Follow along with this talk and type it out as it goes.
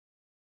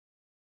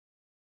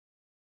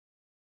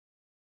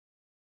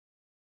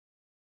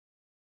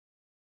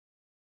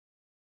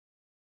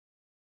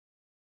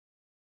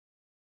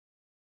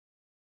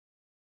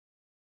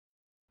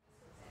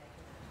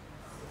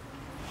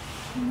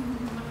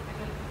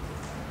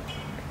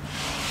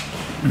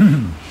Oh.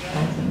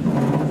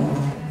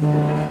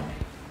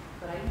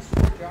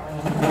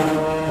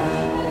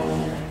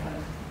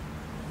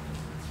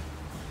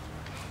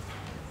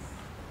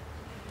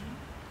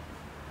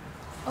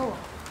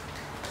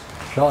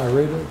 Shall I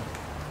read it?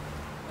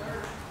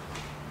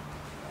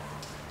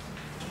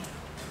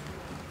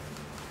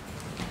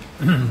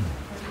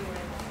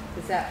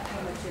 Is that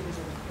how much it is?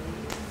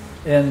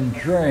 In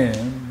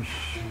dreams,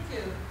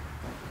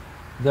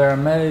 there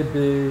may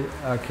be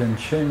a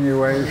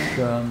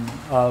continuation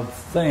of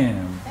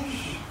themes.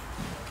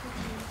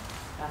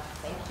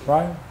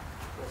 Right?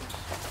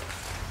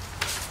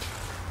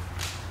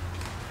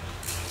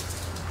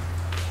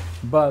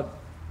 But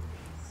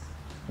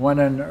when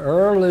an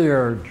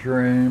earlier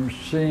dream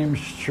seems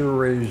to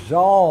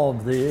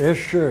resolve the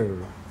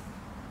issue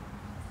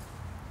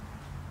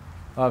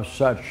of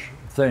such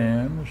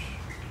themes,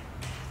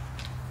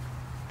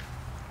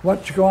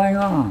 what's going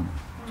on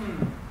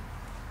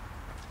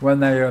when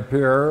they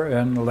appear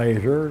in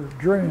later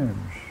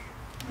dreams?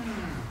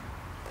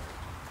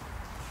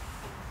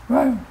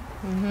 Right?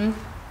 Mm-hmm.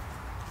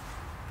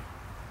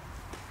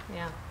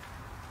 Yeah.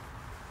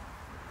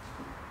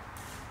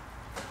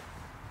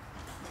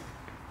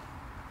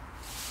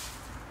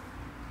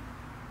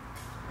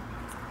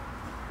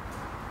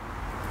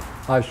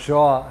 I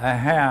saw a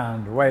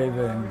hand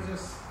waving. We're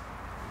just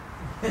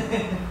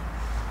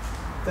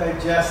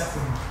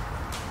digesting.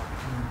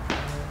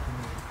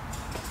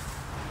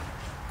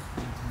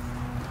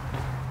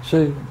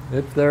 See,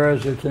 if there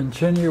is a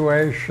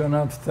continuation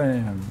of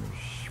themes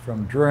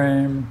from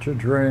dream to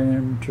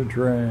dream to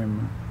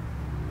dream,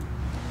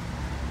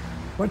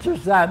 what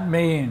does that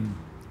mean?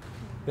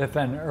 If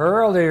an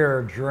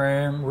earlier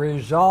dream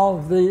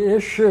resolved the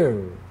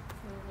issue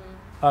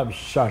of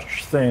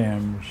such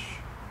themes,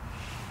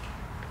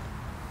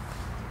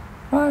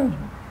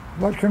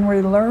 what can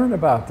we learn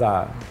about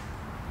that?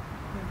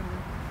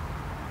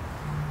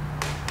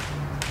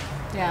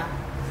 Yeah.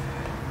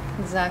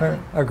 Exactly.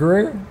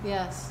 Agree?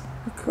 Yes.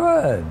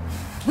 Good.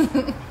 We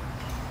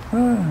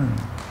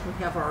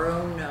have our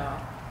own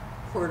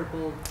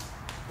portable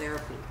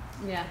therapy.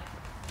 Yeah.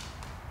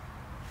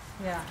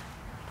 Yeah.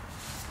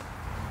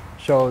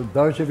 So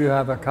those of you who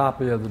have a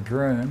copy of the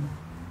dream,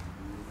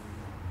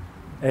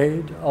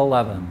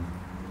 8:11.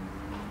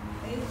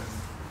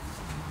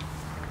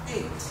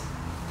 8.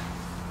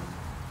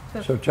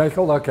 So take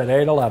a look at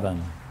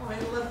 8:11. Oh,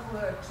 8:11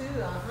 were 2,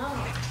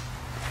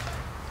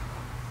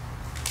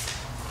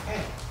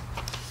 Okay.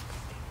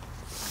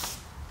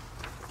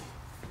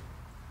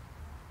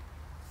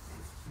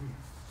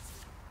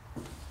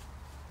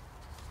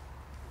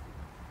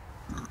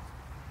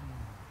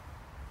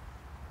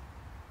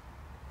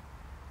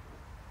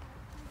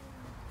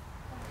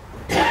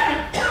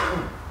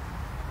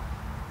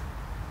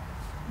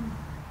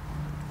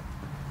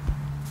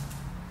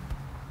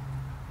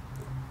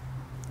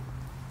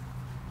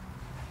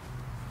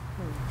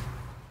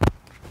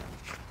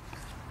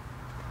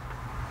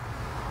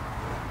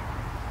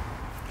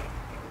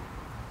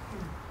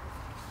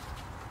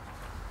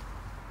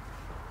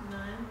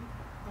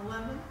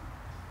 $9.11.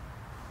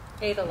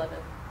 8:11.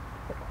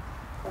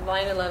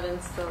 Line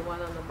 11's the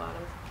one on the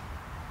bottom.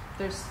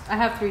 I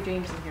have 3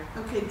 dreams in here.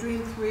 Okay,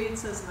 dream 3, it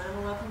says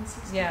 9/11,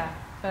 16. Yeah,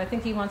 but I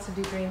think he wants to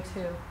do dream 2.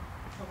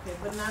 Okay,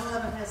 but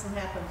 9/11 hasn't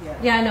happened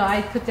yet. Yeah, I know.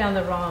 I put down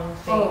the wrong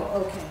date.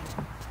 Oh, okay.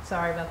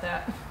 Sorry about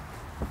that.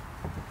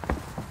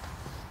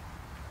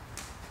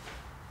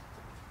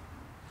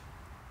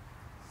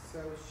 So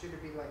should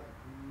it be like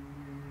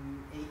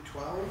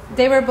 8:12?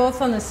 They were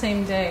both on the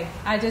same day.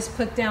 I just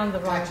put down the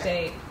wrong Gotcha.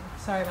 date.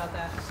 Sorry about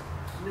that.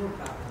 No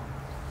problem.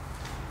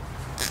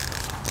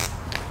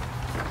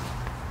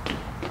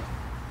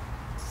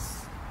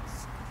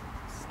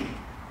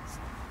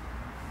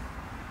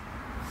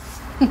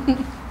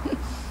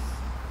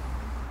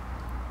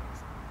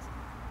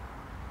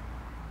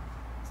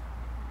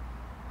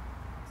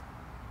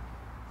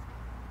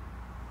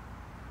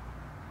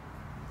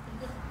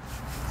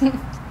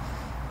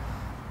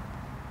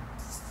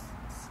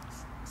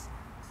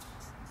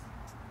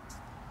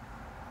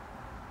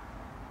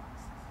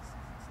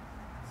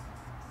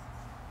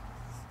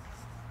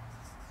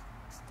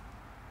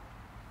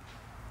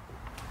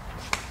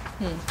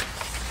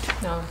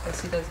 No, I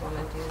guess he does want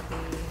to do the...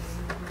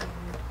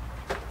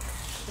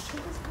 Which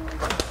one does he want to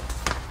do?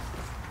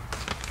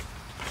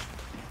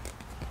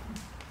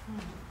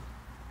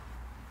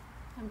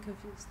 I'm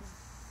confused now.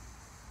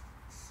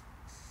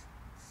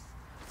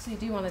 So you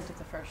do want to do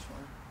the first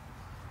one?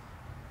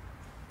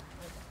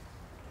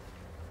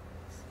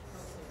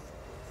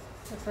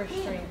 The first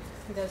string.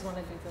 He does want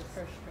to do the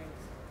first string.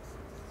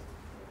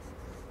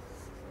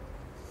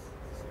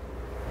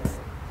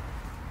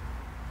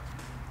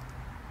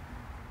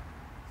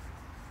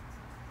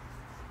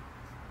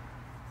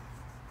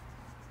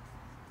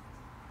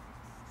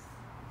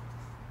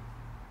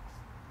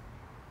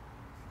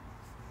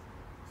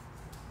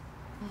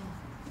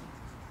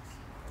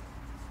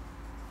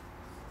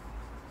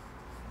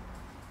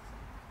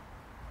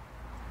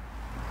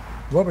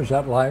 What was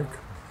that like?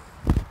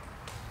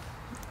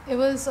 It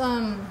was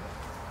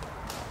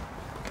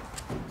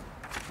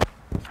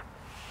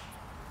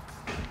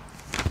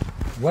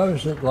what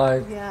was it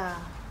like Yeah.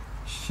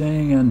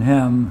 seeing in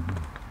him,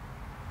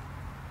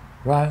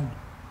 right?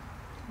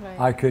 Right.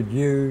 I could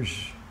use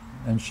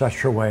in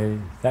such a way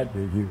that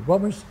you use.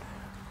 What was,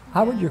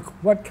 how would you,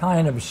 what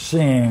kind of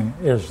seeing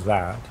is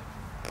that?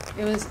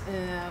 It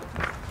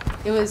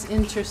was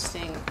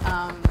interesting.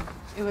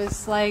 It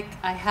was like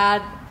I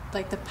had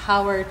like the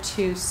power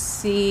to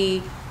see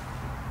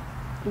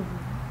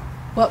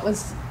what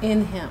was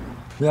in him.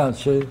 Yeah,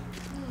 see,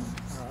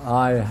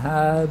 I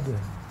had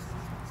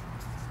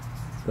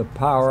the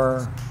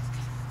power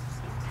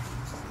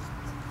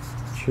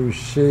to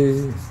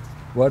see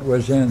what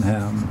was in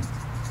him.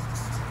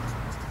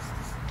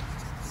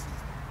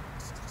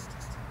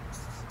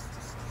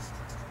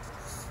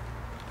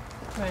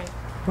 Right.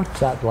 What's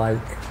that like?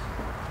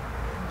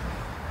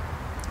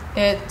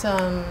 It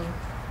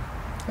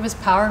was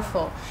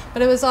powerful,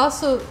 but it was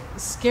also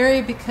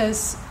scary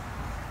because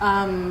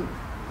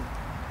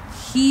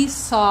he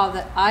saw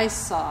that I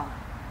saw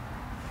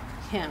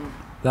him.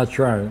 That's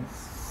right.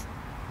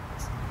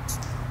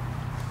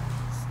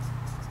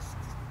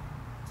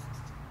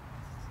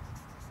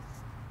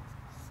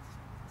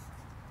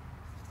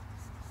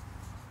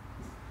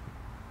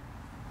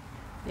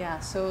 Yeah,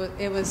 so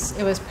it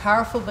was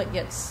powerful but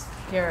yet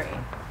scary.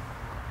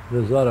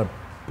 There's a lot of,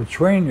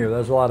 between you,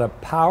 there's a lot of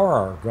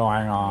power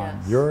going on.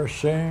 Yes. You're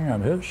seeing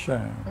and his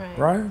seeing, Right.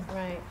 right?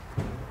 Right.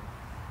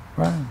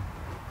 Right.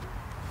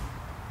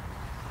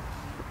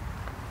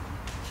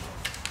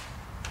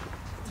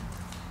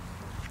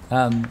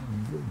 And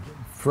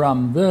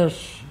from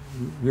this,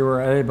 you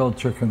were able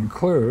to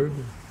conclude,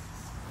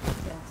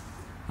 Yes.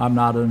 I'm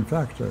not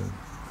infected.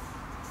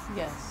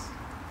 Yes.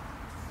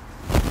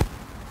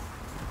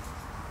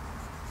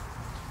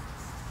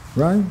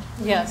 Right?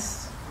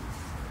 Yes.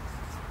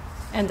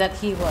 And that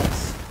he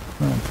was.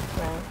 Right.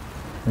 Right.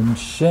 And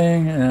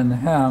seeing in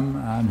him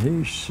and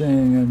he's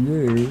seeing in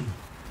you,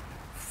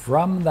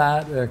 from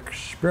that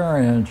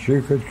experience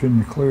you could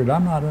conclude,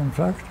 I'm not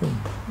infected.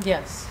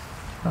 Yes.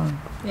 Right.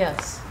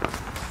 Yes.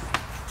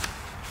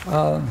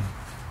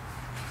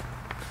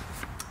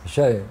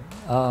 Say,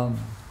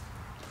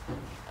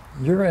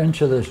 you're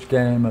into this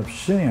game of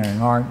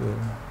seeing, aren't you?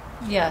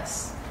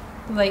 Yes.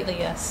 Lately,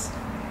 yes.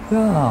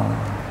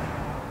 Yeah.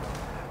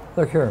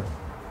 Look here.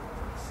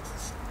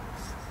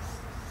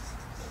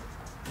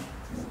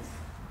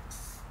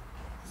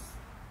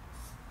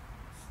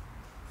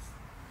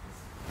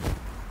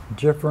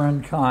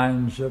 Different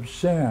kinds of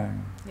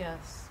seeing.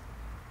 Yes.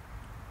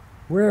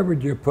 Where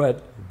would you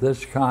put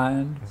this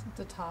kind? At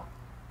the top.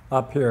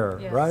 Up here,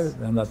 Yes. right?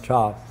 In the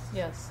top,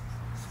 Yes.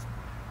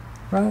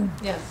 right?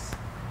 Yes.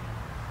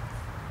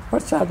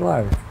 What's that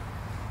like?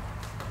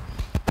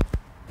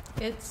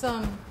 It's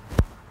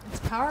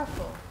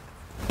powerful.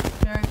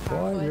 Very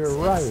powerful. Boy, you're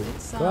right.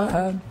 It's, Go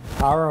ahead.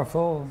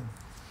 Powerful.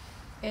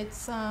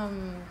 It's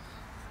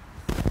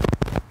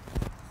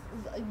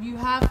you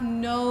have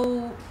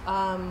no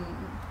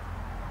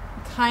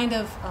kind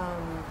of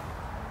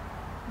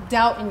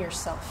doubt in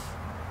yourself.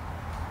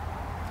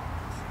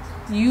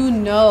 You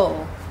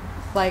know,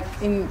 like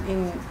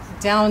in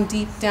down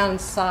deep down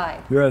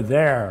inside. You're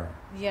there.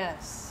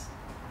 Yes.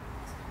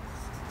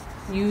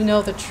 You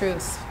know the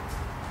truth.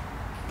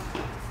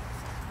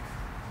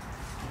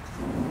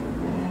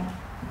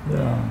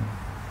 Yeah.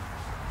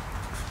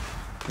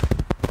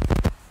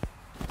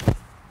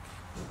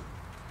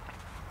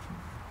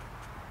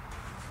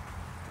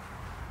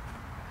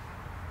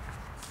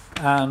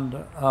 And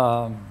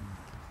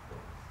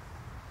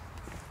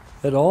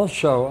it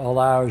also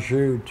allows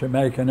you to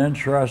make an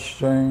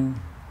interesting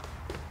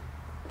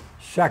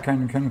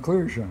second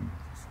conclusion,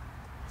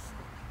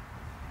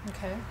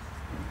 Okay.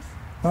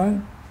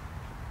 right?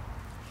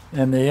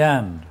 In the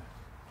end,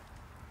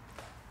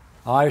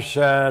 I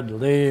said,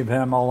 leave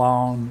him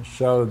alone,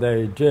 so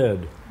they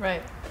did.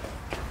 Right.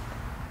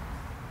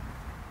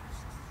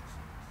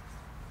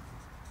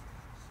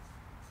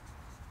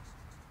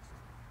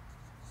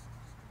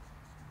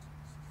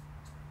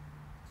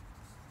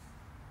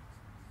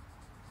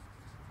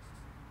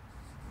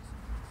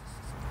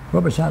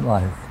 What was that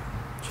like?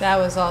 That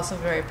was also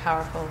very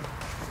powerful.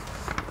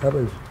 That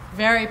was.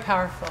 Very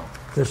powerful.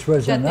 This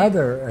was That they-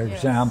 another yes.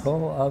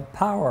 example of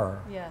power,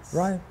 Yes.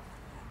 right?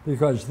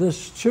 Because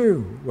this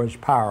too was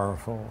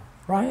powerful,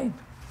 right?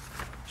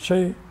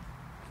 See,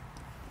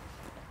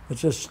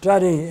 it's a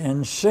study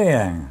in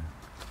seeing.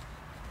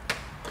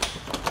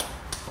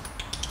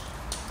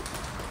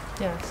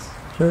 Yes.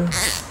 See?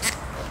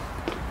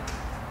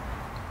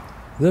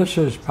 This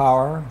is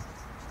power.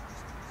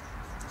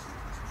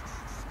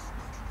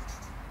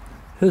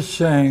 His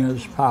seeing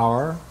is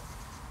power.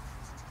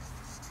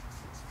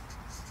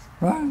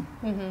 Right?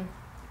 Mm-hmm.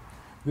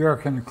 Your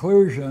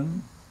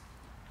conclusion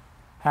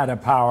had a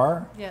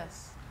power.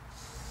 Yes.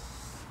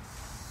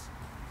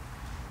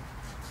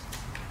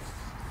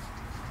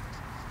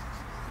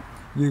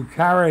 You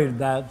carried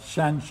that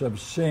sense of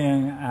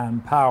seeing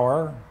and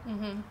power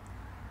Mm-hmm.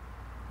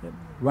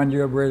 when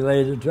you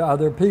related to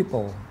other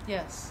people.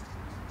 Yes.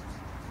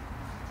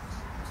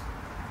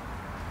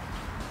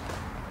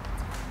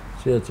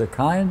 See, it's a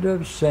kind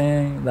of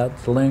seeing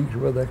that's linked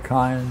with a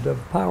kind of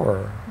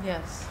power,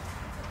 Yes.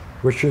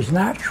 which is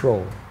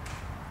natural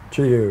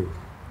to you,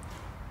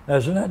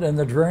 isn't it, in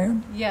the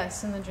dream?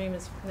 Yes, and the dream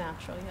is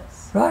natural,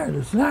 yes. Right,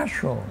 it's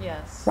natural.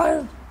 Yes.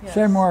 Right? Yes.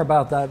 Say more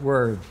about that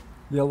word.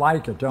 You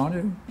like it, don't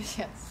you?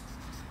 Yes.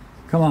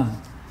 Come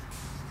on.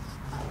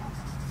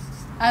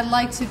 I'd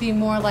like to be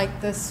more like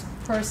this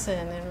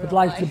person in real I'd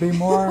like life. to be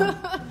more,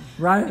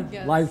 right?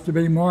 Yes. Like to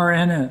be more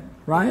in it,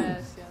 right?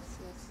 Yes, yes,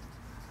 yes.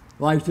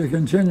 Like to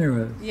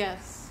continue it,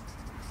 Yes.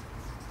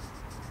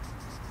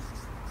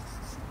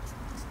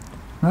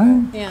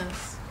 right?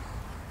 Yes.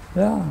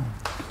 Yeah.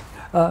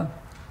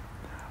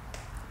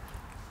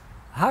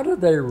 How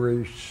did they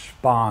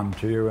respond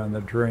to you in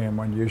the dream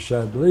when you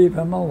said, leave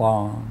him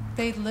alone?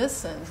 They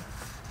listened.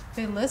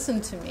 They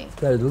listened to me.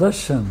 They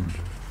listened.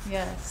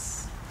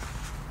 Yes.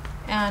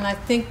 And I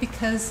think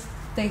because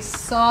they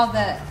saw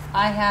that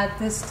I had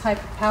this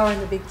type of power in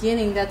the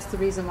beginning, that's the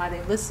reason why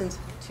they listened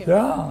to me.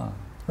 Yeah,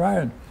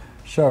 right.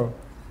 So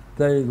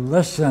they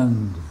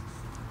listened.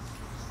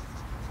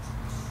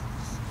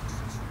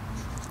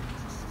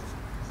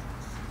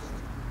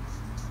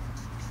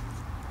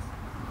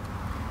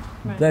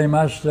 Right. They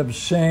must have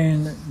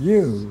seen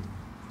you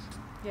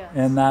Yes.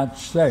 in that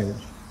state.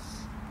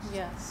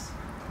 Yes.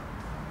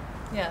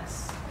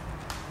 Yes.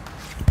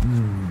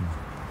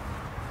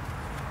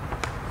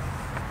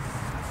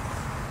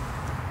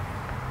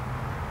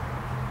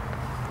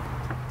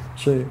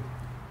 See,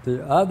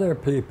 the other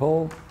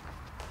people,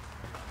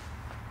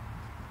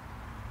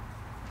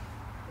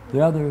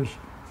 the others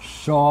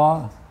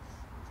saw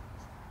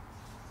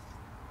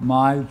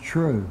my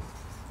truth.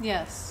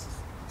 Yes.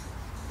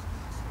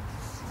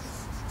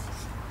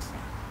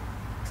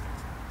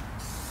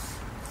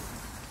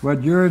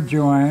 What you're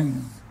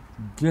doing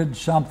did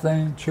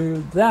something to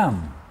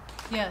them.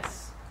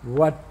 Yes.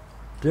 What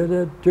did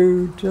it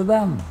do to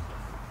them?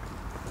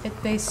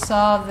 They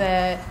saw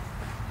that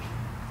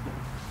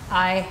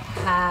I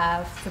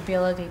have the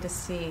ability to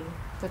see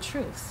the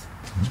truth.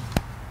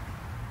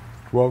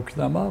 Woke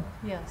them up,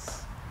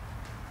 Yes.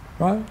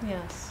 right?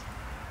 Yes.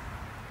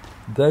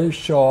 They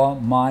saw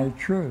my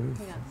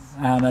truth. Yes.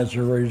 And as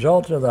a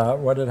result of that,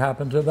 what had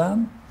happened to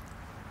them?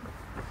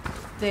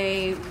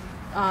 They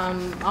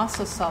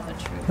also saw the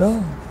truth.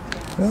 Yeah,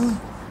 Yes. yeah.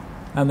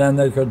 And then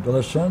they could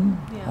listen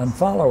Yes. and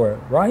follow it,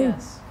 right?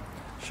 Yes.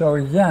 So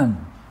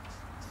again,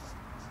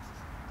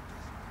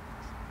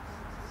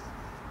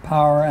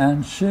 power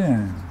and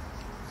seeing.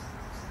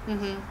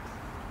 Mm-hmm.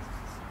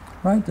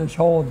 Right? This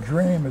whole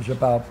dream is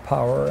about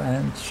power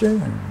and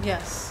seeing.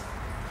 Yes.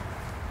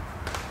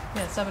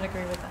 Yes, I would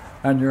agree with that.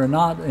 And you're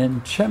not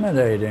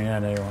intimidating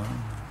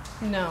anyone.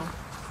 No.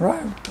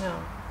 Right?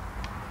 No.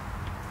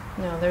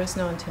 No, there's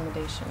no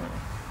intimidation.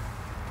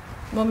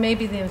 No. Well,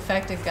 maybe the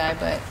infected guy,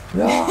 but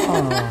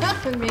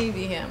Yeah.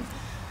 maybe him.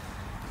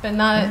 But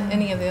not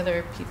any of the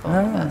other people.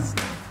 Yeah. That's,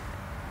 no.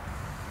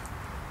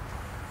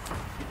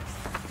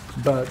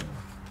 But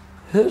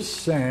his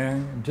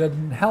seeing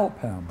didn't help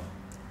him.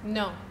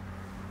 No,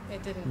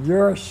 it didn't.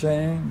 Your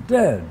seeing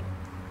did.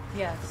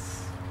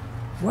 Yes.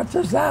 What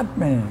does that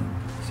mean?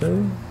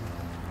 See?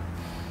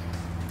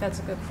 That's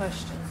a good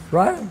question.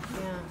 Right?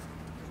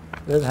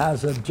 Yeah. It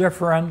has a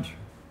different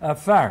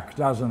effect,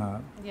 doesn't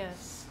it?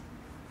 Yes.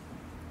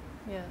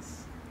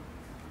 Yes.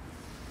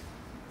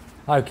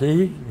 Like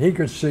he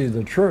could see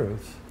the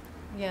truth,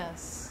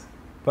 Yes.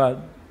 but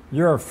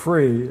you're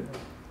free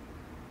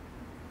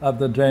of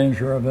the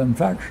danger of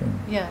infection.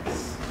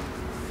 Yes.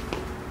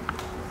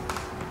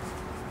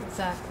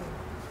 Exactly.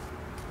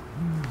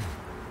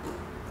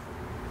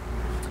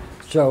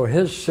 So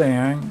his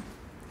seeing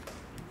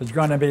is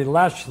going to be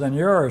less than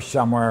yours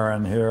somewhere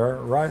in here,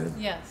 right?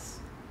 Yes.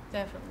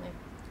 Definitely.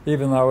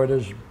 Even though it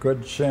is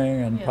good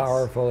seeing and Yes.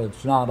 powerful,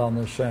 it's not on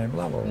the same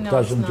level. No, It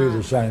doesn't it's do not.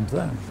 the same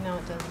thing. No,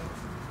 it doesn't.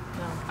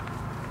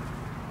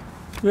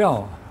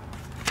 No.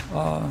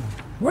 Yeah.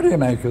 What do you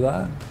make of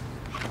that?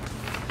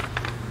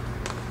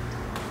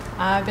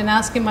 I've been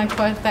asking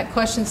that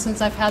question since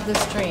I've had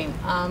this dream.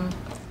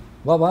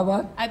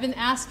 What? I've been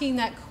asking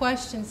that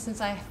question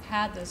since I've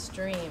had this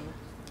dream.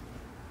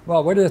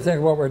 Well, what do you think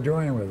of what we're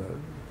doing with it?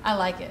 I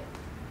like it.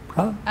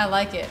 Huh? I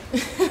like it.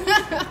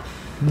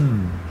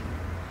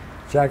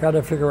 See, I got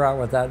to figure out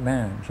what that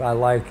means. I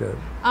like it.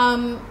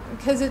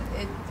 Because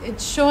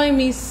it's showing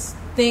me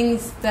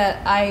things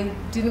that I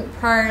didn't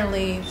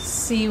priorly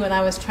see when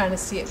I was trying to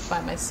see it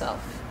by myself.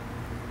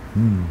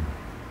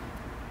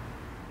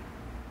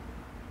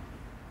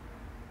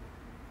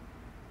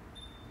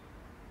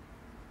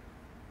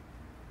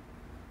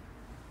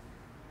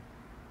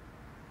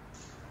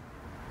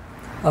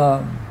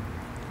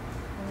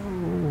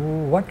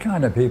 What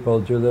kind of people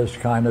do this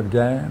kind of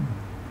game?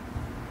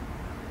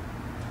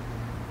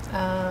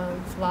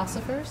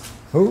 Philosophers?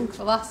 Who?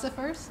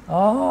 Philosophers?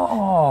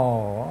 Oh,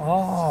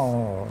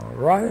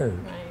 right. Right,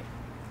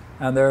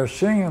 And they're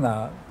seeing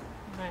that.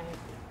 right,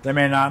 They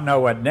may not know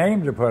what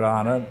name to put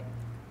on it.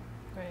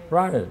 right.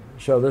 Right.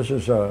 So this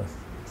is a...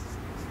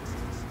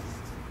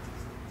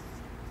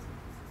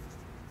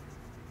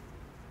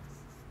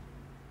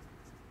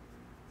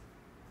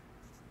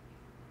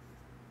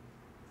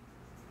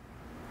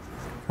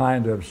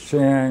 kind of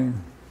seeing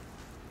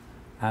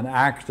and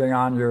acting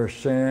on your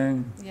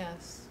seeing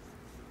Yes.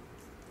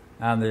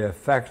 and the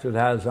effect it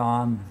has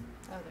on,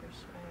 Others,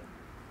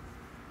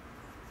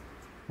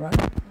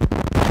 right?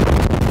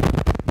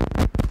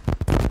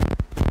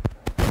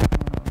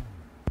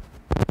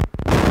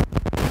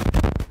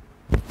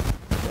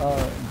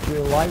 Do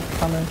you like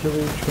coming to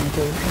these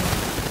conclusions?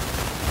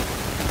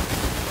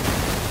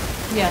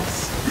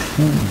 Yes.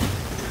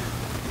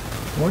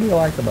 What do you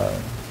like about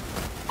it?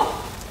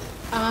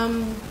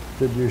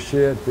 Did you see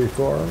it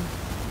before?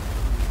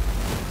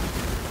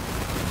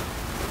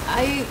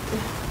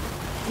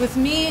 With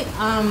me,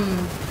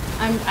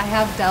 I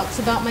have doubts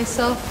about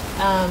myself,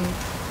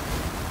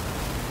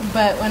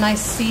 but when I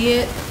see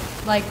it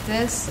like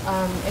this,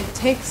 it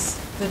takes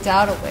the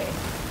doubt away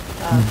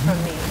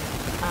from me.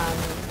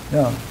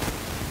 Yeah.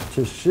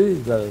 To see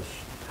this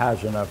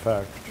has an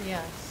effect.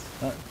 Yes.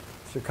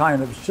 It's a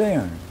kind of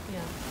seeing.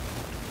 Yes.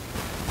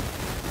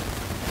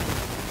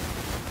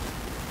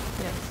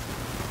 Yes.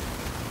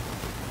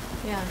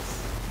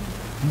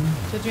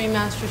 Yes. The Dream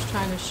Master's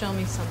trying to show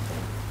me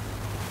something,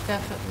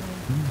 definitely,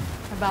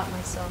 about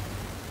myself.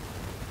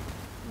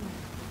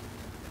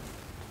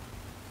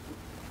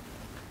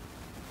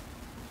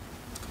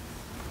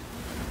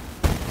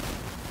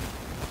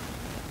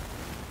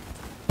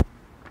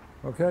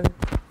 Okay?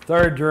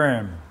 Third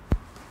dream.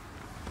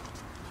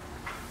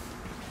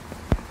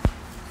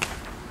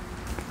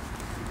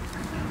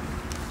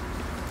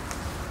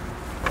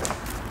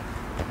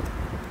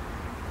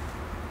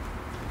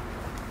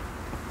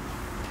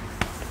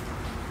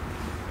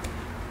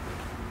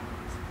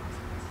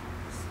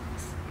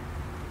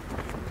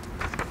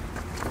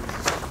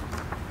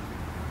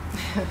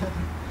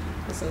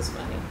 This is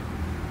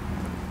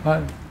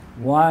funny.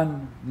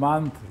 1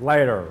 month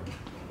later.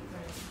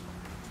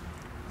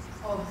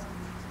 Oh,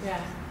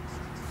 yeah.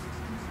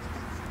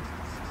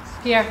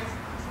 Pierre.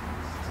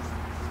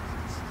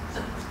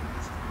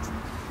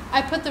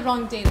 I put the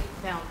wrong date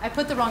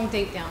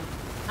down.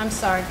 I'm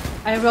sorry.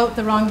 I wrote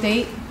the wrong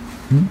date.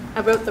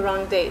 I wrote the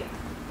wrong date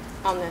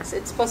on this.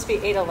 It's supposed to be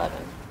 8/11.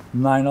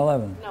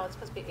 9/11. No, it's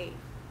supposed to be 8.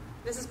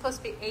 This is supposed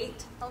to be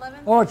 8/11?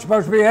 Oh, it's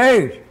supposed to be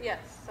 8. Yes,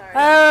 sorry.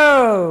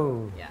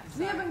 Oh! Yeah,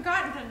 We sorry. haven't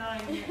gotten to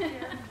 9 yet.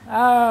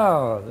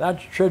 Oh,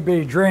 that should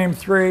be dream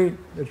 3.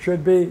 It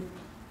should be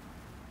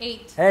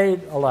 8.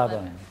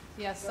 8/11.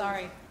 Yes,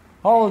 sorry.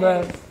 Hold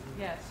it.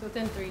 Yes,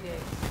 within 3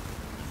 days.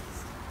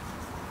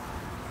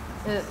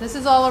 This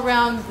is all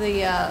around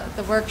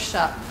the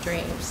workshop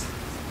dreams.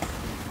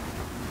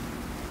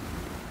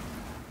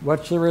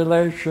 What's the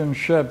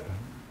relationship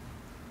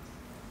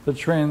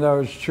between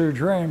those two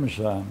dreams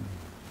then?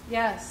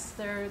 Yes,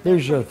 they're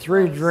These are pretty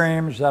 3 close.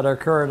 dreams that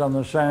occurred on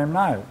the same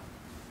night.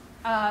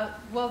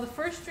 Well, the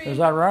first dream Is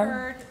that right?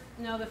 occurred.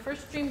 No, the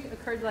first dream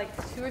occurred like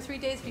 2 or 3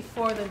 days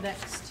before the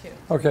next 2.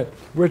 Okay,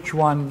 which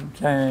one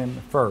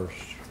came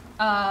first?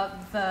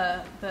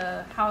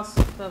 The house,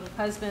 the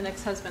husband,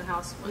 ex-husband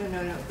house one.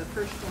 No. The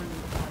first one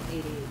on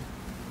 88.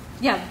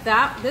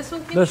 Yeah, this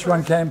one came This first.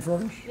 one came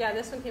first? Yeah,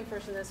 this one came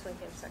first and this one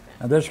came second.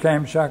 And this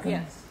came second?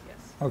 Yes.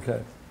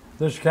 Okay.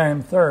 This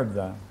came third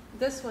then.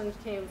 This one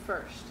came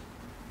first.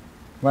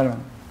 Wait a minute.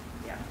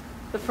 Yeah.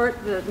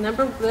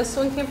 This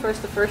one came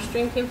first, the first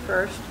dream came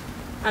first,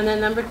 and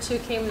then number 2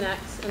 came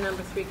next, and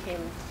number 3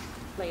 came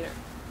later.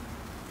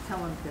 Tell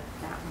him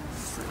that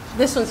one's first.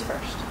 This one's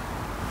first.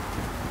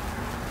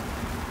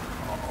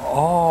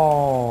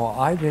 Oh,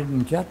 I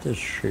didn't get this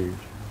sheet.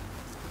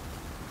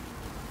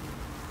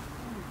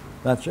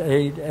 That's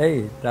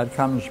 8/8. That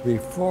comes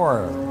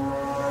before.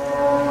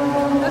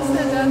 That's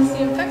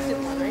the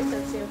infected one, right?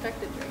 That's the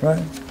infected dream.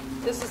 Right?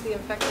 This is the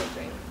infected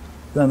dream.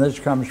 Then this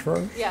comes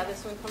first? Yeah,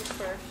 this one comes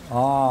first,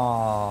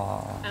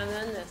 Ah. and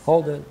then this.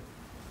 Hold one, it.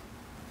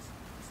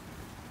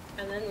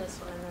 And then this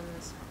one, and then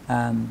this one.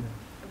 And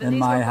But in these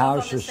my were both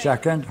house, on the the same-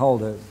 second,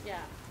 hold it. Yeah,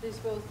 these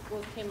both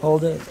came on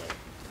Hold the it. same day.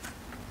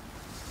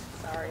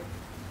 Sorry.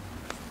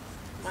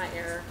 My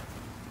error.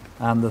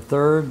 And the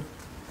third,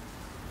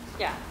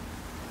 Yeah,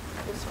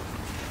 this one.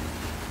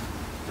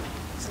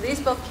 So these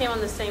both came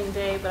on the same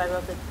day, but I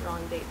wrote the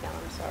wrong date down.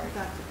 I'm sorry.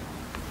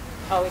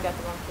 Oh, we got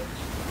the wrong page.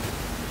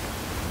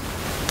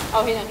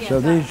 Oh, yeah. so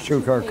these two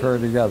occur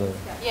together.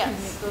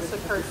 Yes, those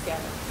occurred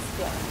together.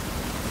 Yes.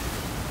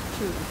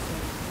 2 the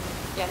same.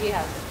 Yeah, he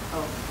has it.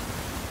 Oh.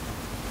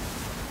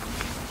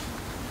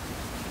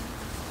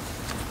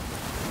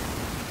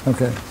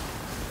 Okay.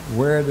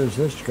 Where does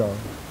this go?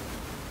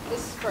 This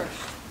is first.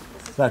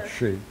 This is That first.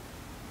 sheet.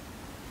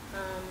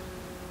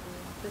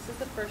 This is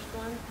the first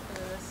one, and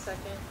then this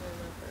second, and then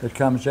the third. It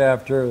comes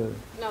after.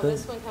 No,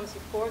 this, this one comes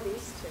before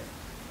these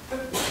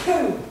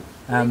 2.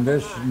 and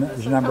this This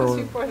is one number.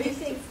 comes before these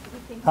 2.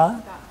 Huh?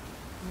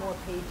 More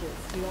pages.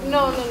 You only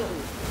No. need 2.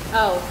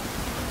 Oh,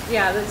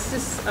 yeah, that's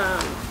just,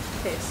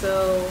 okay, so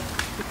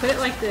you put it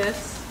like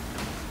this.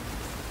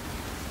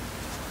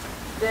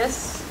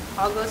 This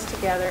all goes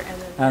together,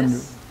 and then And-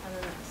 this, and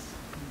then this.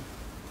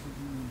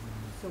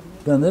 So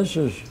maybe Then this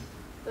is.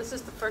 This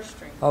is the first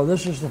string. Oh,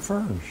 this is the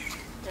first.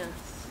 Yes.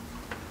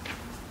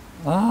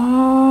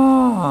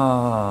 Ah.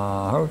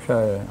 Ah,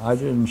 okay. I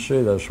didn't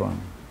see this one.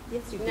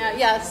 Yes, you Now, did.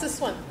 yeah, it's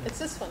this one. It's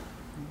this one.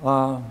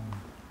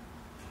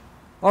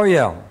 Oh,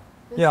 yeah.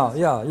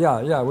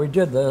 Yeah. We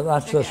did that.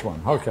 That's this Okay,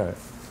 one. yeah. Okay.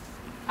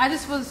 I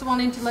just was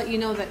wanting to let you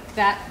know that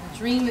that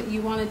dream that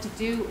you wanted to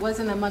do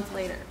wasn't a month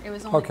later. It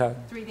was only Okay.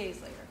 3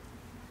 days later.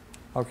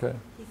 Okay.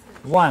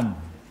 1,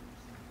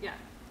 Yeah.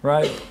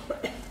 right?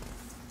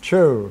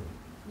 2,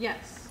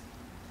 Yes.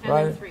 And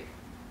Right. then 3.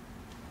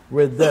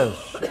 with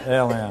this,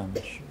 aliens,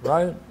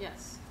 right?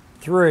 Yes.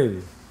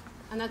 3.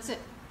 And that's it.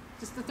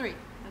 Just the 3.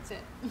 That's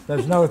it.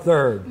 There's no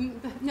third.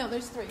 No,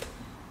 there's 3.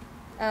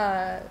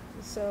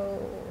 So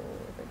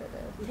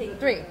Take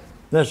 3.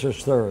 This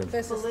is third.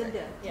 This is 3.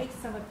 Belinda, Yeah. take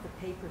some of the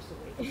papers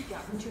away. You've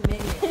gotten too many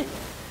of them.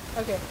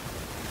 Okay.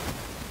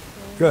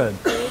 Good.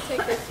 So you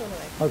take this one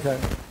away. Okay.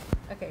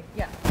 Okay.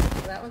 Yeah.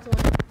 So that one's 1,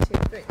 2,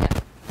 3. Yeah.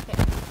 Okay.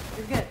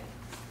 You're good.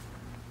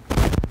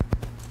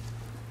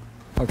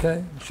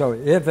 Okay. So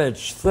if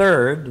it's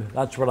third,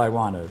 that's what I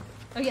wanted.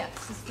 Oh yes.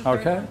 This is the third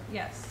Okay. one.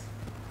 Yes.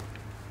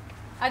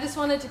 I just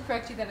wanted to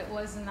correct you that it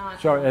was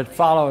not. So it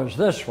follows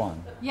this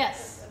one.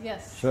 Yes.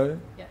 Yes. See?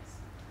 Yes.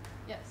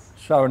 Yes.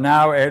 So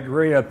now it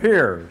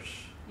reappears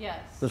Yes.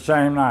 the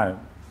same night.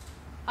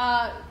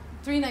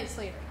 3 nights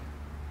later.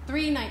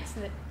 3 nights.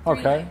 3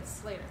 Okay.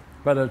 nights later.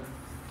 But it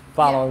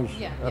follows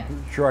Yeah, a yeah.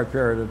 short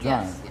period of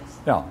time. Yes. Yes.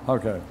 Yeah,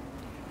 okay.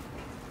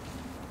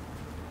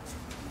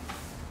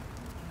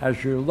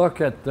 As you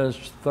look at this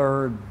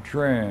third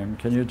dream,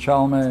 can you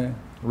tell me,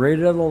 read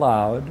it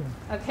aloud?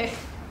 Okay.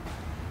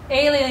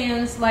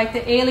 Aliens, like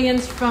the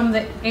aliens from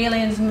the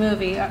Aliens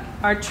movie,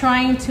 are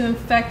trying to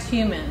infect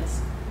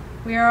humans.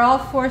 We are all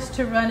forced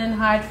to run and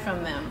hide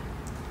from them.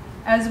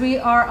 As we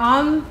are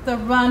on the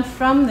run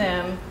from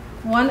them,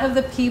 one of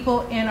the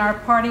people in our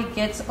party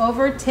gets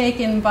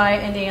overtaken by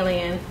an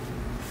alien,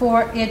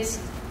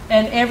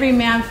 and every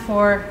man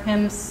for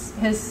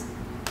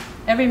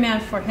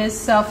his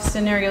self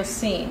scenario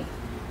scene.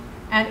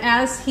 And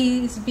as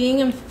he's being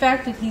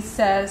infected, he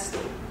says,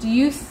 "Do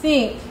you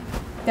think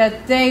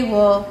that they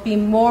will be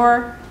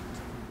more?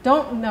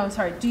 Do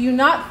you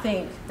not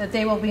think that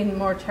they will be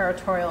more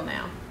territorial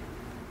now?"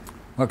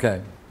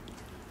 Okay.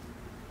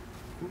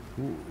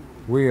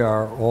 We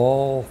are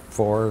all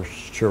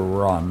forced to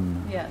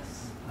run Yes.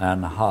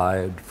 and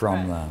hide from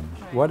Right, them.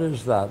 right. What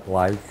is that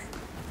like?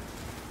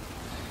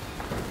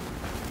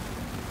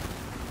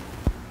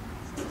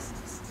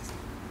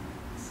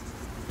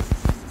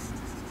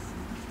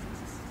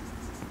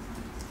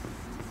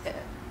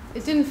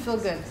 It didn't feel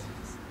good.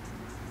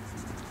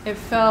 It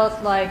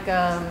felt like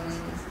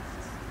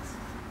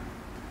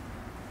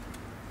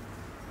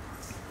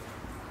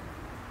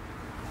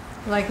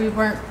we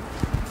weren't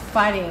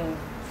fighting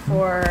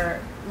for,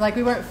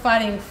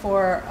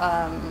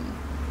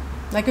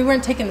 like we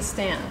weren't taking a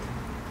stand.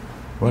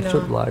 What's know.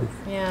 it like?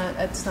 Yeah,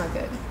 that's not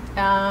good.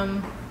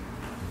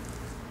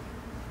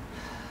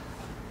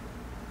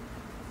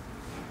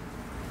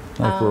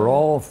 Like we're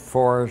all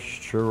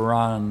forced to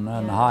run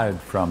and Yeah. hide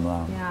from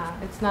them. Yeah,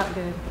 it's not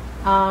good.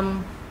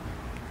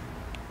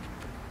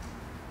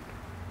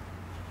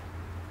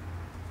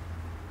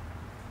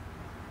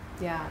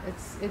 Yeah,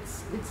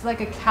 it's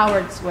like a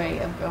coward's way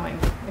of going.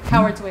 A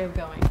coward's way of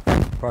going.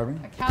 Pardon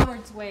me? A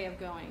coward's way of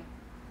going.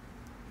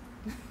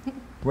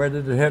 Where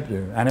did it hit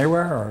you?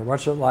 Anywhere, or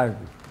what's it like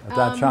at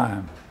that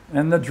time?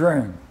 In the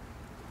dream?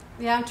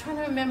 Yeah, I'm trying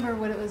to remember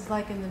what it was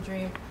like in the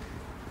dream.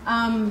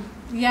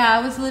 Yeah,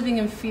 I was living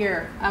in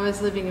fear. I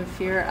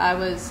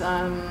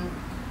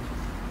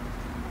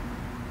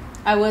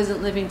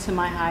wasn't living to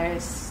my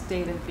highest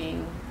state of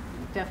being.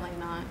 Definitely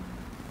not.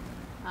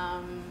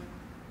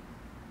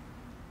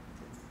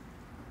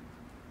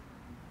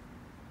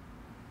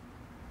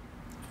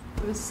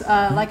 It was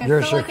like I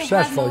You're felt successful.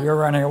 Like I had no, You're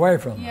running away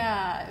from them.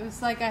 Yeah, it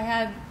was like I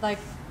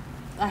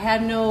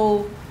had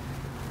no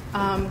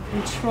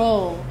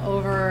control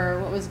over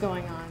what was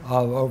going on.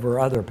 Over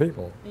other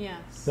people.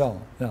 Yes.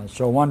 Yeah.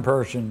 So one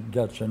person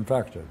gets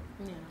infected,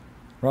 Yeah.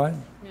 right?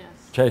 Yes.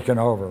 Taken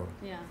over.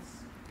 Yes.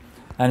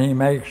 And he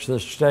makes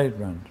this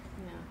statement.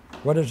 Yeah.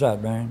 What does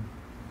that mean?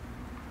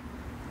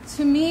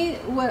 To me,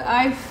 what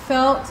I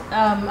felt,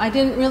 I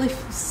didn't really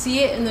see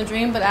it in the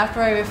dream, but after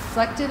I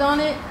reflected on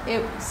it,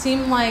 it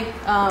seemed like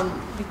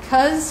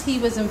because he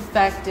was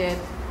infected,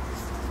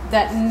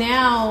 that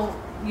now,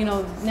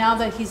 now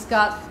that he's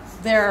got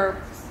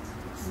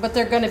what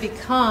they're going to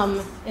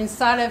become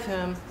inside of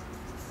him,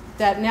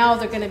 that now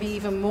they're going to be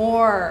even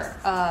more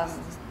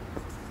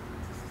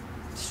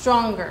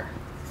stronger.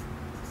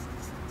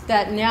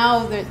 That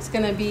now it's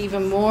going to be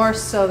even more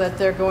so that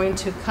they're going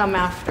to come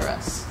after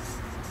us.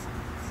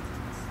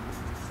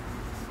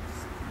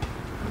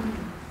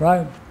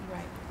 Right?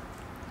 Right.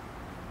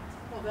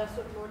 Well, that's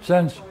what Lord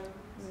Since Yeah.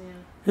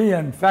 he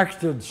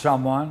infected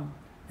someone,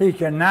 he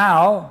can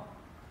now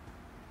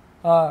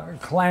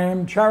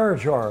claim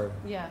territory.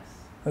 Yes.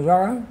 Is that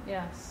right?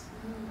 Yes.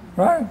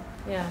 Right?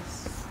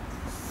 Yes.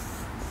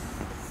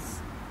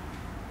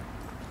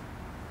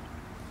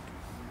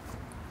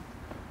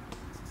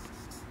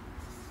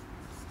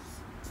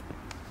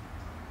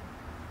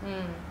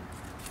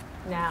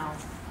 now.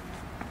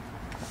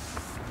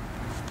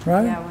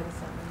 Right? Yeah, what does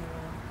that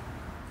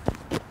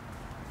mean?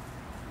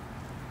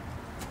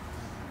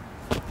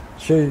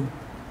 See,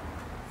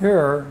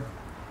 here,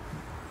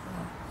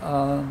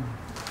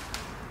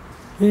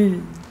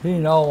 he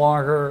no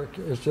longer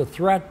is a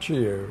threat to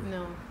you.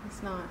 No,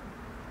 it's not.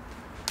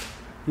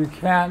 She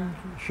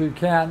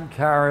can't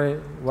carry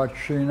what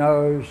she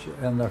knows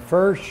in the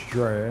first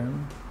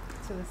dream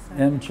To the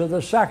second. into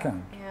the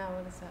second, Yeah,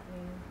 what does that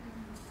mean?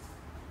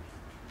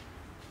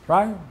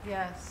 right?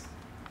 Yes.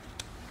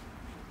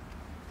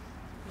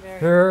 Very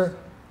Here, much so.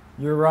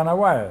 you run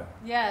away,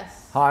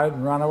 Yes. hide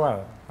and run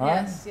away,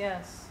 right? Yes,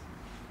 yes.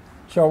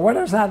 So what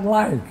is that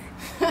like?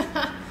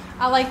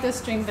 I like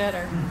this dream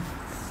better.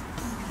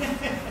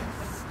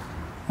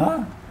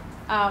 Huh?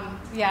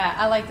 Yeah,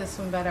 I like this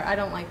one better. I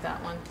don't like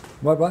that one.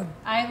 What?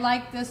 I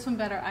like this one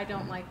better. I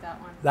don't like that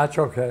one. That's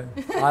okay.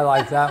 I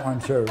like that one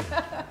too.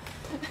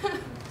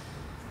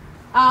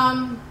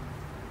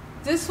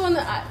 This one,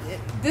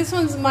 this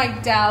one's my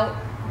doubt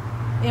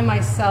in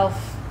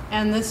myself,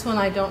 and this one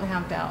I don't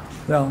have doubt.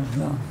 No.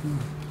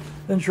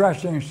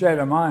 Interesting state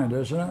of mind,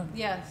 isn't it?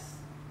 Yes.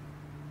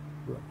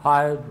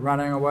 Hide,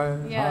 running away,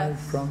 Yes.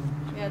 hide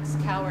from. Yeah, it's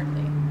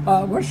cowardly.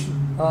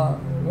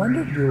 When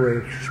did you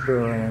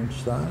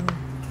experience that?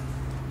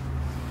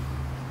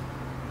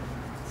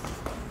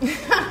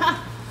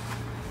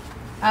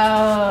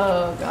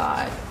 Oh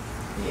God,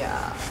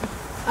 yeah.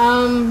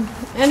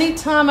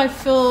 Anytime I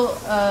feel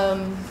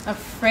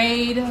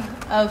afraid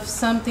of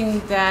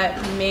something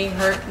that may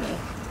hurt me.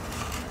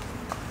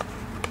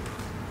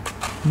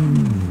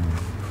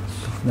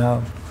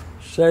 Now,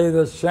 say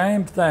the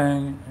same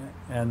thing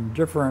in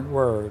different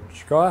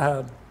words. Go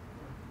ahead.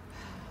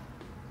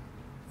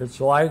 It's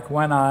like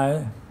when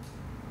I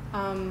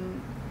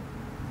am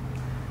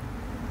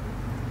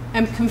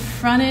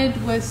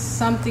confronted with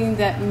something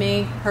that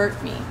may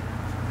hurt me,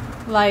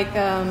 like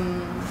a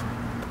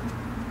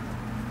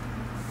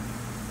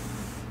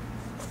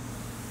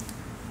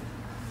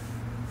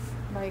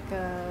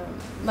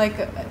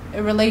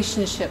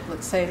relationship,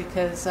 let's say,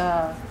 because it's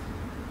I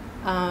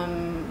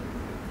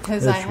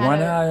had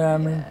when I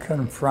am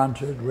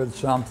confronted with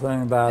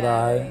something that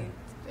I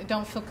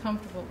don't feel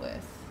comfortable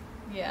with.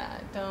 Yeah,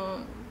 I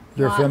don't.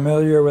 You're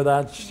familiar with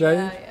that state?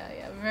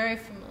 Yeah. Very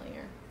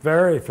familiar.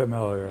 Very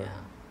familiar.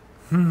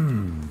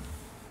 Yeah.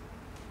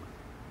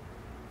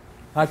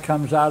 That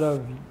comes out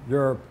of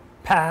your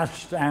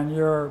past and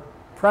your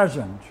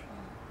present.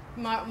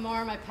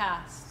 More my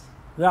past.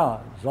 Yeah,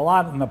 there's a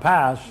lot in the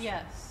past,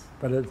 Yes.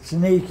 but it's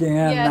sneaking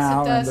in Yes,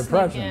 now it does in the sneak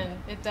present. in.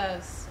 It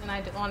does, and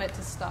I want it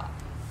to stop.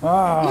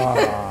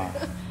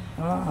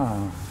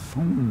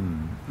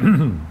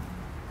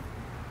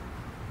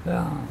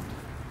 Yeah.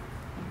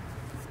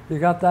 You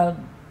got that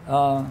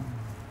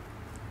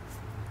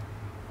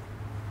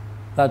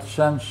that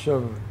sense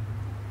of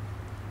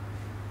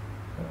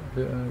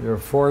you're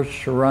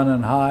forced to run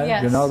and hide?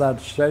 Yes. You know that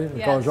state? It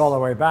Yes. goes all the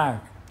way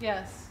back.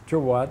 Yes. To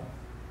what?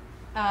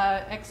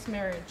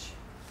 Ex-marriage.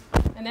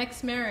 An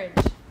ex-marriage.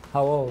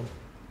 How old?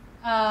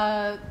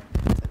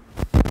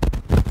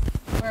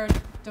 We're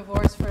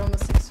divorced for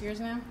almost 6 years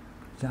now.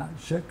 Is that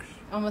 6?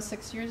 Almost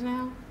 6 years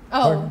now.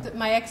 Oh, Pardon?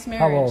 my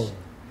ex-marriage.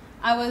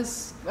 How old?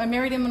 I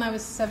married him when I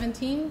was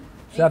 17.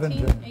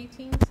 17.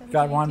 18, 17,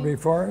 Got one 18.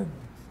 before it?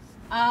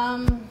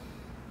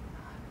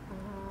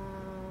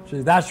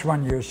 See, that's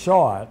when you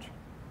saw it.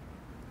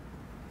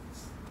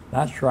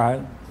 That's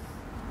right.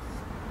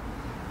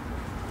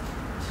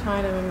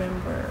 Trying to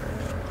remember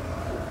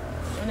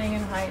running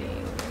and hiding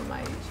in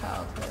my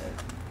childhood.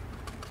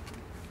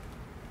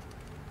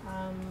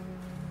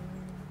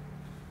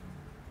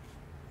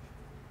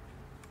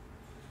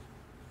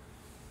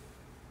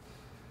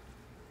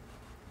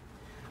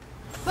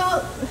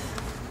 Well,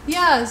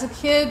 yeah, as a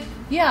kid,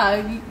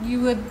 yeah, you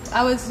would.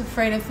 I was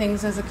afraid of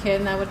things as a kid,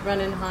 and I would run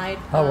and hide.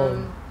 How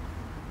old?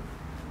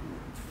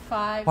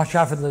 5. Watch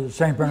out for the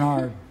St.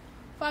 Bernard.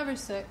 5 or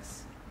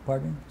 6.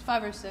 Pardon?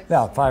 5 or 6.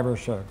 Yeah, 5 or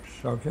 6.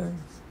 Okay.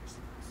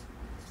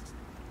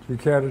 Do you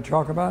care to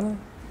talk about it?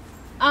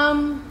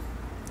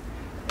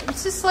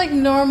 It's just like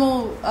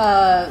normal.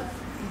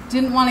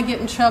 Didn't want to get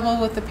in trouble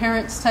with the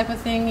parents type of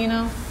thing, you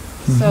know.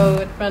 Mm-hmm.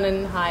 So I'd run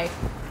and hide.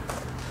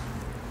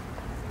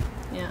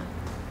 Yeah,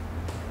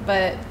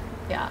 but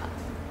yeah.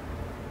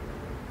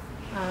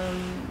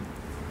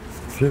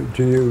 Do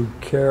you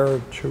care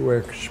to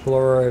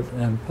explore it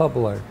in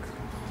public?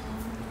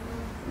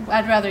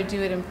 I'd rather do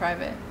it in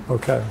private.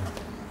 Okay.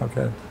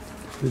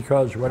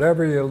 Because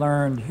whatever you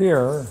learned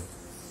here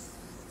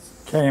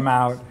came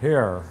out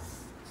here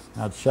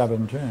at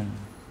 17.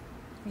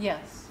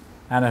 Yes.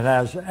 And it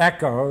has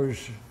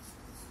echoes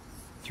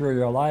through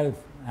your life,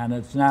 and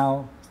it's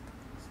now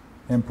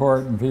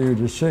important for you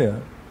to see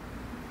it.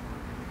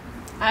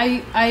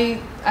 I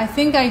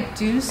think I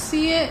do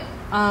see it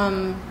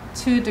to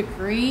a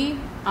degree.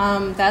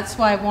 That's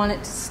why I want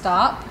it to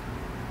stop.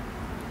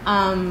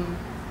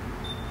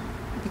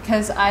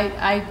 because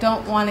I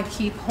don't want to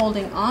keep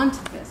holding on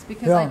to this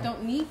because I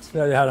don't need to.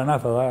 Yeah, you had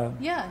enough of that.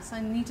 Yes,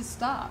 I need to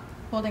stop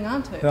holding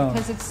on to it Yeah.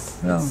 because it's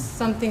Yeah.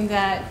 something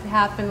that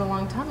happened a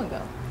long time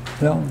ago.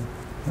 Yeah.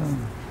 Yeah.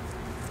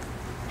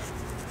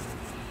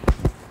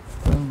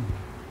 Yeah.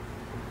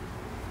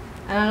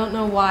 And I don't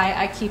know why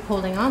I keep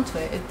holding on to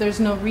it. There's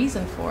no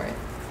reason for it.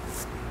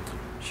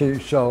 See,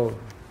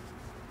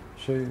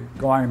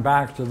 going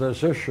back to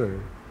this issue,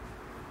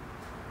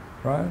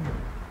 right?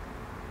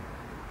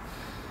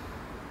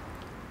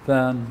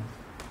 Then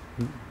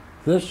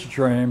this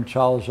dream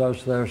tells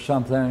us there's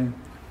something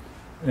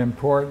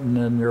important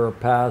in your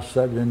past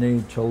that you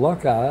need to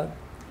look at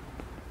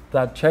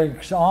that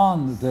takes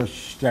on this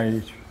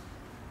state.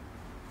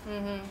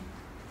 Mm-hmm.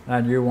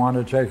 And you want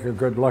to take a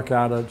good look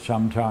at it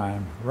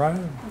sometime,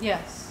 right?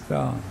 Yes.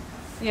 Yeah.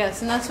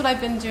 Yes, and that's what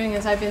I've been doing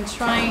is I've been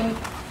trying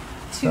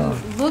to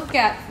look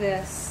at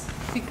this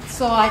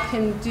so I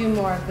can do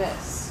more of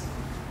this.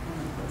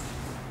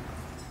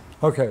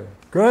 Okay,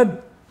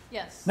 good?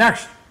 Yes.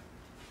 Next.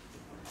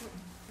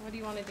 What do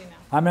you want to do now?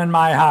 I'm in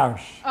my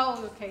house.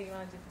 Oh, okay, you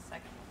want to do the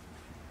second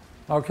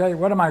one. Okay,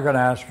 what am I going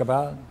to ask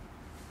about?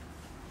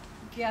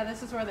 Yeah,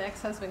 this is where the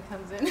ex-husband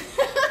comes in.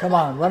 Come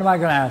on, what am I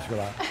going to ask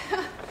about?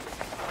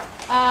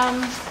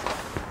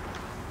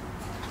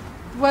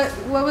 What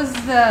was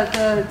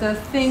the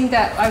thing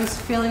that I was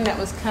feeling that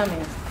was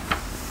coming?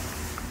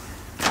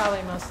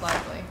 Probably most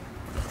likely.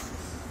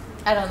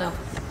 I don't know.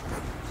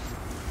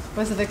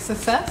 Was it a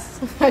success?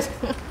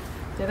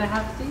 Did I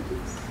have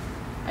babies?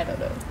 I don't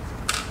know.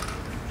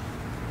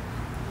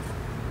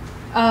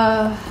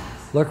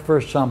 Look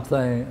for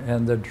something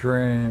in the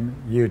dream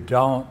you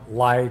don't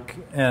like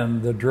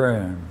in the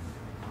dream.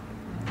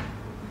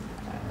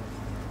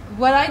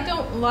 What I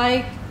don't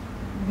like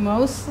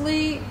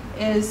mostly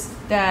is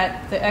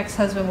that the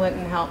ex-husband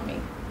wouldn't help me.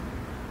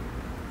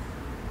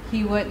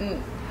 He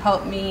wouldn't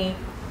help me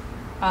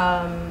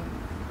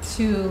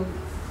to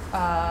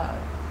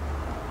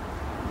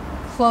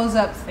close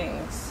up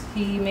things.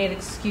 He made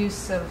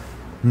excuse of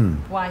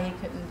why he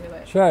couldn't do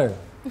it. So,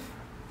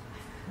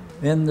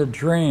 in the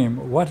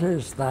dream, what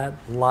is that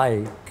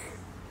like?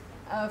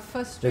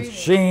 Frustrated. It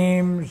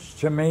seems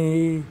to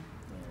me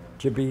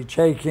to be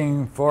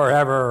taking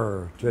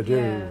forever to do.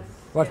 Yes,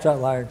 What's yes.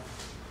 that like?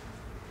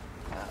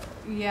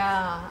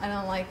 Yeah, I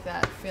don't like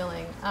that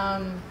feeling.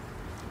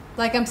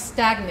 Like I'm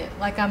stagnant,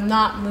 like I'm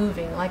not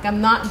moving, like I'm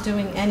not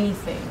doing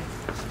anything.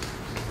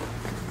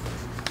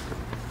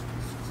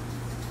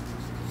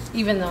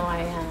 Even though I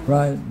am.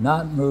 Right,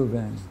 not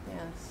moving,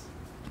 Yes.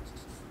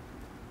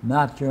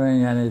 not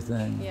doing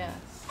anything. Yes.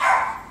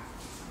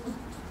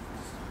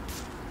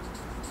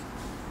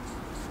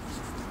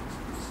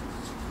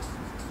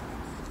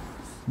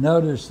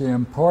 Notice the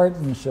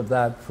importance of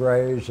that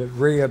phrase. It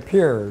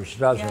reappears,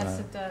 doesn't Yes,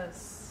 it? it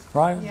does.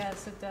 Right?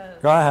 Yes, it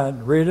does. Go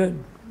ahead, read it.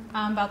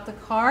 About the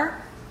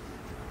car?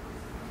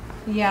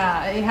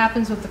 Yeah, it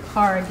happens with the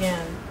car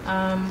again.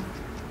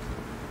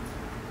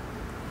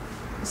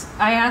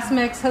 I asked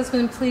my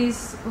ex-husband,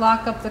 please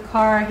lock up the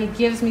car. He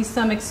gives me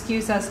some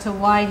excuse as to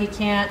why he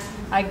can't.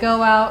 I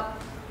go out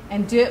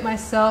and do it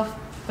myself,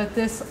 but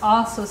this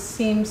also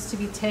seems to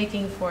be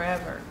taking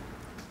forever.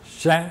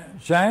 Sam?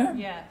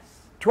 Yes,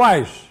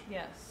 Twice.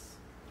 yes,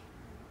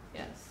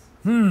 yes.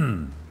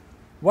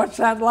 What's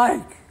that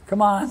like?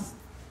 Come on.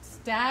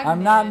 Stagnant.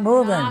 I'm not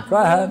moving. Go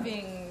ahead.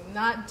 Moving,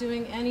 not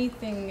doing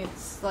anything.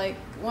 It's like,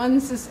 when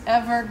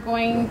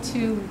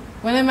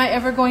am I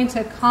ever going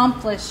to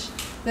accomplish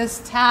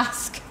this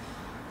task?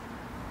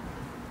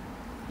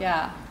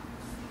 Yeah.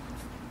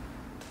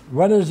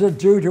 What does it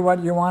do to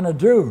what you want to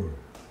do?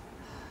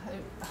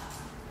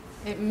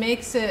 It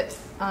makes it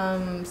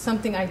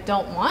something I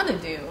don't want to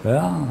do.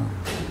 Yeah.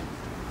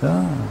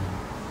 Yeah.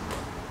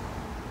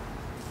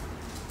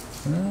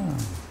 Yeah.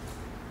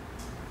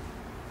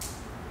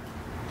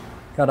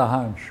 Got a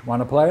hunch.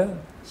 Want to play it?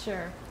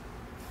 Sure.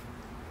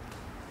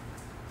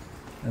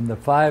 And the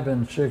 5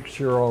 and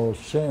 6-year-old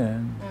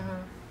scene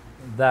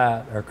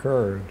that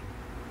occurred.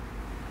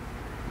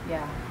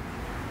 Yeah.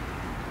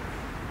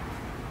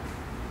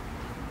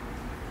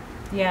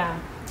 Yeah.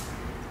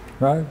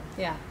 Right?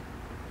 Yeah.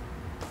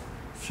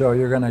 So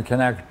you're going to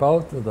connect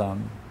both of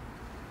them.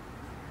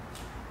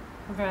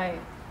 Right.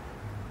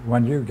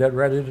 When you get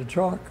ready to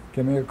talk,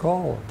 give me a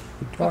call.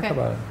 We talk Okay.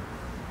 about it.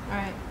 All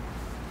right.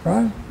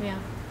 Right? Yeah.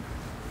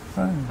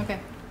 Right. Okay.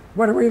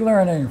 What are we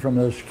learning from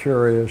this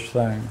curious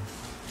thing?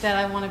 That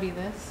I want to be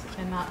this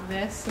and not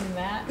this and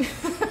that.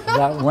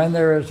 That when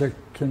there is a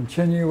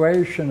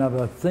continuation of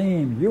a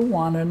theme, you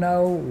want to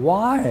know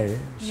why.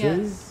 See?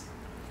 Yes.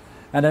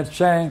 And it's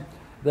saying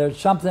there's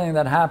something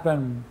that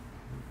happened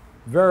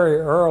very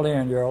early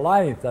in your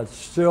life that's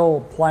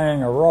still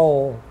playing a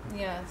role.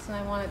 Yes, and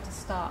I want it to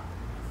stop.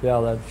 Yeah,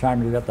 that's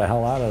time to get the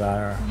hell out of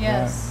there.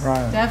 Yes.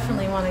 Right. Right.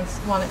 Definitely want it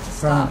to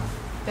stop. Right.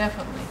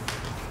 Definitely.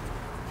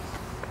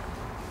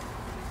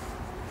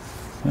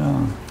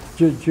 Yeah.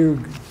 Did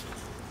you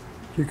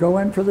go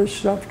in for this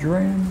stuff,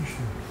 dreams?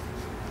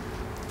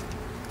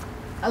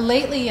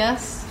 Lately,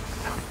 yes.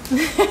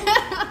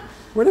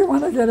 What do you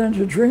want to get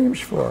into dreams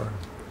for?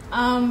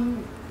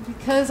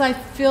 Because I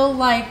feel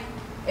like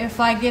if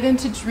I get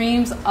into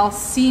dreams, I'll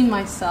see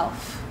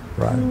myself.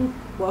 Right.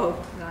 Whoa,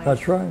 nice.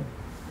 That's right.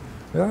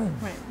 Yeah.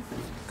 Right.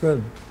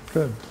 Good.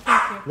 Good.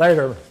 Thank you.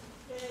 Later.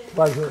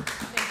 Pleasure.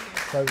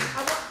 Thank you. Pleasure.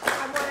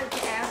 I wanted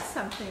to add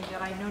something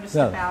that I noticed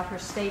Yeah. about her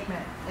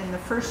statement in the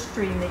first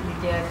stream that you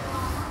did.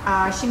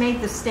 She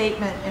made the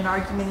statement, an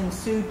argument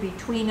ensued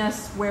between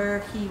us where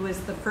he was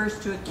the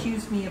first to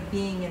accuse me of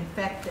being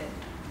infected.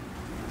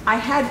 I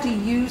had to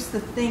use the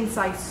things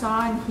I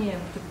saw in him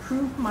to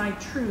prove my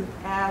truth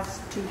as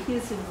to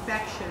his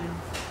infection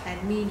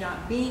and me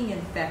not being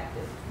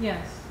infected.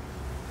 Yes.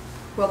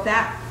 Well,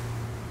 that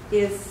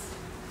is,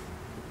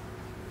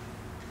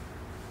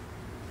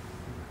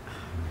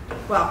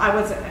 well, I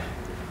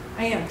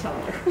am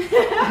telling her.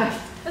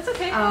 That's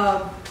okay.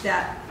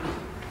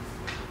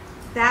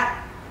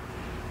 That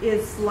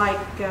is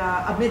like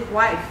a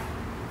midwife.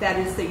 That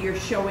is that you're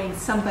showing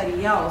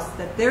somebody else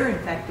that they're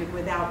infected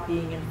without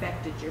being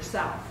infected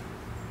yourself.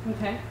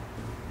 Okay.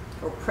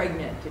 Or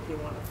pregnant, if you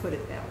want to put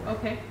it that way.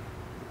 Okay.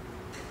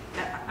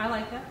 I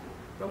like that.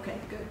 Okay,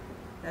 good.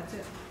 That's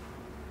it.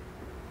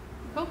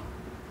 Cool.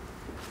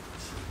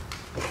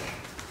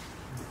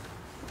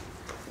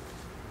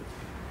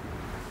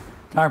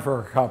 Time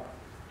for a cup.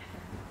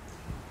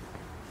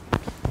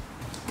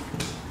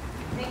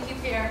 Thank you,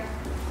 Pierre.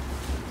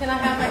 Can I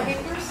have my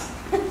papers?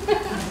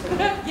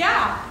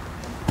 Yeah.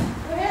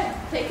 Go ahead.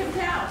 Take them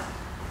down.